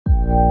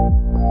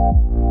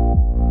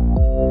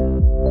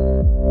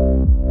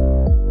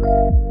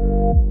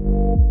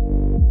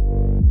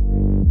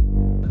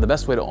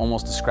best way to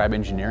almost describe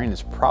engineering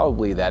is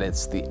probably that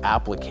it's the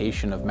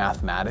application of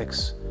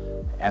mathematics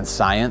and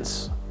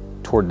science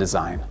toward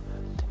design.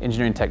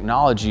 Engineering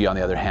technology, on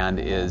the other hand,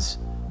 is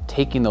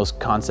taking those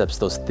concepts,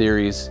 those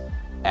theories,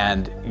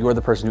 and you're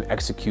the person who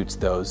executes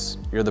those.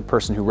 You're the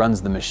person who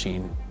runs the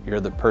machine.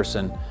 You're the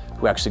person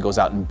who actually goes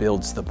out and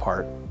builds the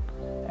part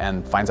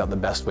and finds out the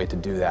best way to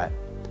do that.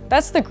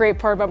 That's the great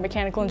part about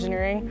mechanical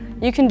engineering.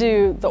 You can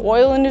do the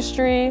oil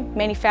industry,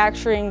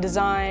 manufacturing,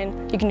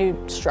 design, you can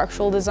do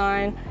structural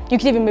design. You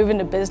can even move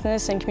into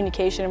business and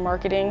communication and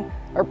marketing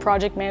or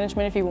project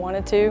management if you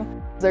wanted to.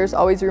 There's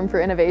always room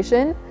for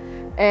innovation,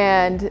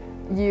 and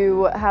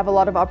you have a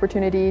lot of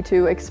opportunity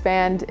to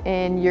expand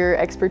in your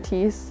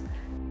expertise.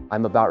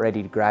 I'm about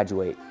ready to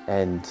graduate,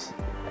 and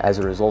as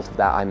a result of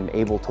that, I'm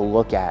able to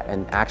look at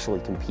and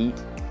actually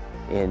compete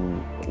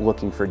in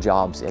looking for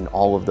jobs in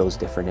all of those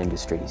different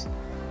industries.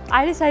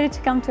 I decided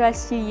to come to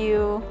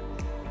SUU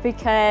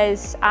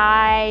because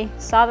I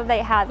saw that they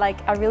had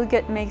like a really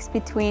good mix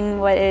between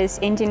what is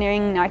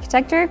engineering and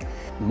architecture.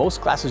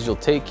 Most classes you'll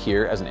take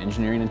here as an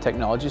engineering and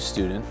technology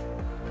student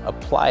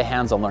apply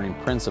hands-on learning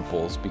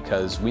principles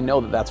because we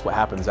know that that's what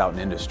happens out in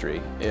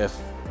industry. If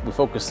we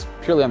focus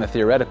purely on the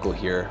theoretical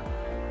here,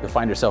 you'll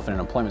find yourself in an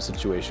employment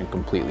situation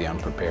completely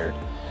unprepared.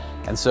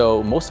 And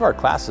so most of our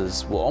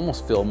classes will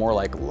almost feel more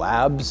like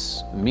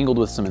labs mingled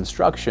with some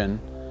instruction,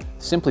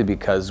 simply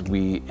because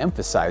we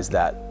emphasize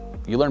that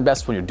you learn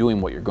best when you're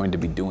doing what you're going to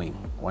be doing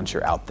once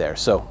you're out there.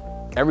 So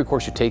every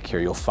course you take here,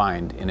 you'll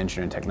find in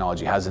engineering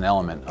technology has an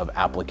element of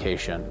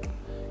application.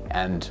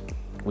 And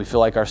we feel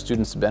like our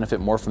students benefit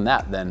more from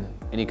that than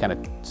any kind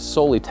of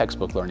solely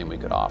textbook learning we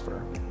could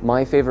offer.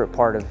 My favorite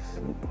part of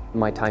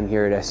my time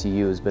here at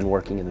SUU has been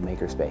working in the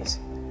makerspace.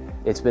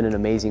 It's been an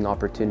amazing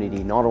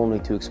opportunity not only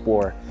to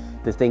explore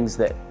the things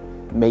that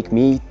make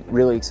me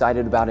really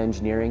excited about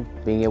engineering,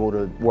 being able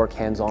to work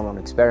hands-on on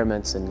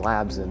experiments and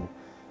labs and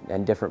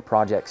different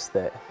projects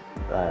that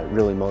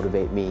really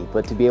motivate me,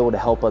 but to be able to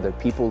help other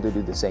people to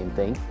do the same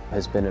thing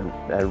has been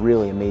a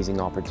really amazing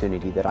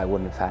opportunity that I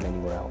wouldn't have had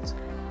anywhere else.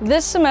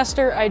 This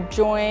semester I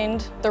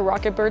joined the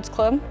Rocket Birds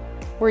Club,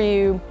 where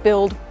you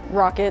build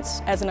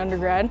rockets as an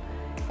undergrad,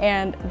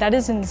 and that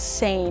is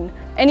insane.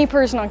 Any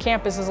person on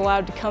campus is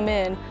allowed to come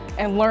in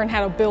and learn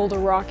how to build a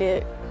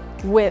rocket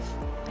with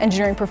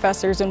engineering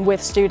professors and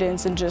with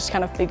students and just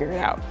kind of figure it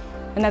out.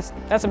 And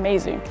that's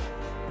amazing.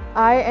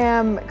 I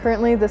am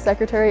currently the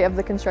secretary of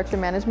the Construction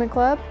Management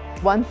Club.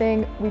 One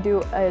thing we do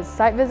is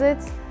site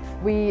visits.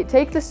 We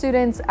take the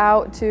students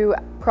out to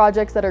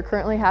projects that are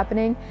currently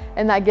happening,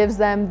 and that gives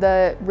them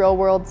the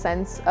real-world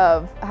sense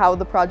of how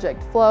the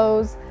project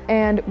flows.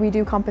 And we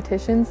do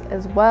competitions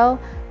as well,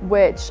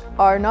 which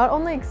are not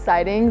only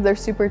exciting, they're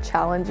super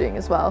challenging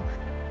as well.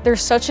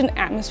 There's such an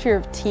atmosphere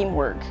of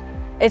teamwork.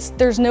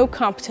 There's no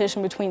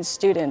competition between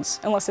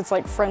students unless it's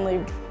like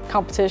friendly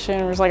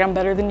competition or it's like I'm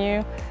better than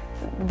you.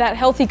 That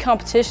healthy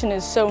competition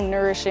is so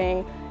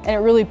nourishing, and it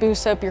really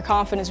boosts up your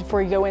confidence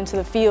before you go into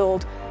the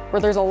field where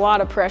there's a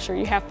lot of pressure.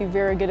 You have to be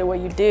very good at what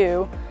you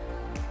do.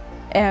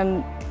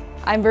 And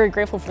I'm very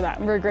grateful for that.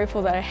 I'm very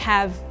grateful that I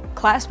have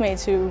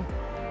classmates who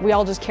we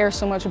all just care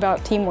so much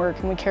about teamwork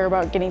and we care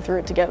about getting through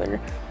it together.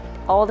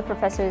 All the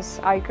professors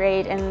are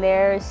great and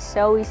they're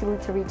so easy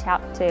to reach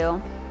out to.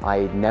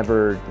 I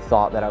never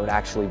thought that I would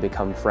actually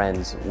become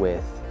friends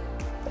with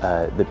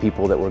the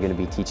people that were going to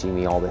be teaching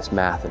me all this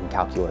math and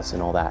calculus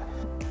and all that.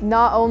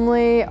 Not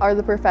only are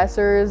the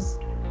professors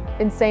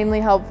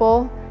insanely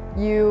helpful,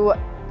 you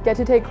get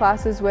to take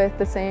classes with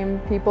the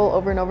same people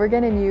over and over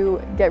again, and you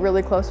get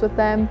really close with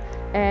them,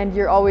 and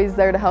you're always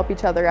there to help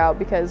each other out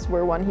because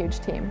we're one huge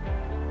team.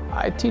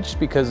 I teach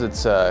because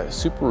it's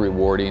super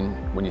rewarding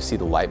when you see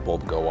the light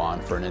bulb go on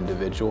for an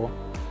individual.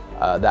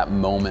 That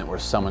moment where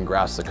someone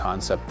grasps a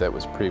concept that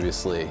was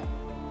previously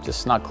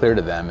just not clear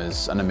to them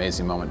is an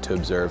amazing moment to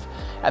observe.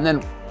 And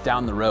then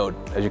down the road,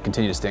 as you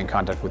continue to stay in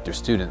contact with your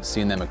students,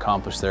 seeing them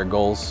accomplish their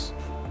goals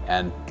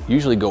and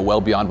usually go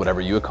well beyond whatever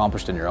you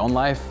accomplished in your own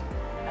life,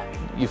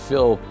 you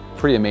feel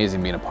pretty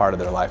amazing being a part of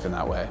their life in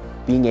that way.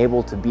 Being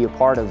able to be a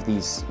part of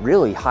these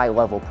really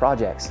high-level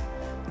projects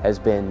has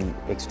been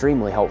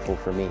extremely helpful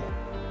for me.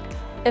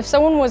 If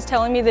someone was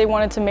telling me they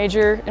wanted to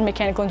major in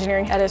mechanical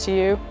engineering at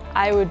SUU,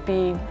 I would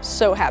be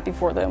so happy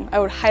for them. I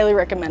would highly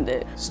recommend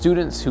it.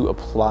 Students who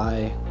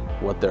apply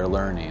what they're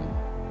learning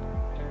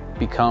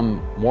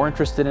become more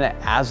interested in it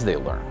as they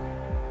learn,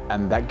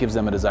 and that gives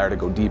them a desire to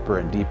go deeper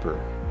and deeper.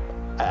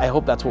 I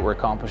hope that's what we're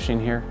accomplishing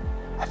here.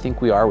 I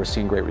think we are. We're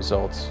seeing great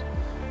results,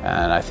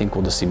 and I think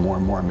we'll just see more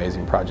and more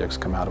amazing projects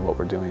come out of what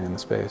we're doing in the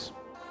space.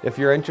 If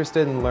you're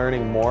interested in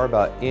learning more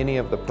about any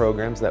of the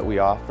programs that we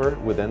offer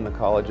within the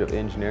College of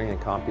Engineering and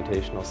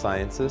Computational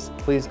Sciences,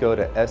 please go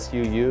to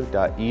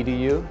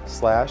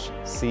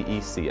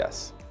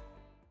suu.edu/CECS.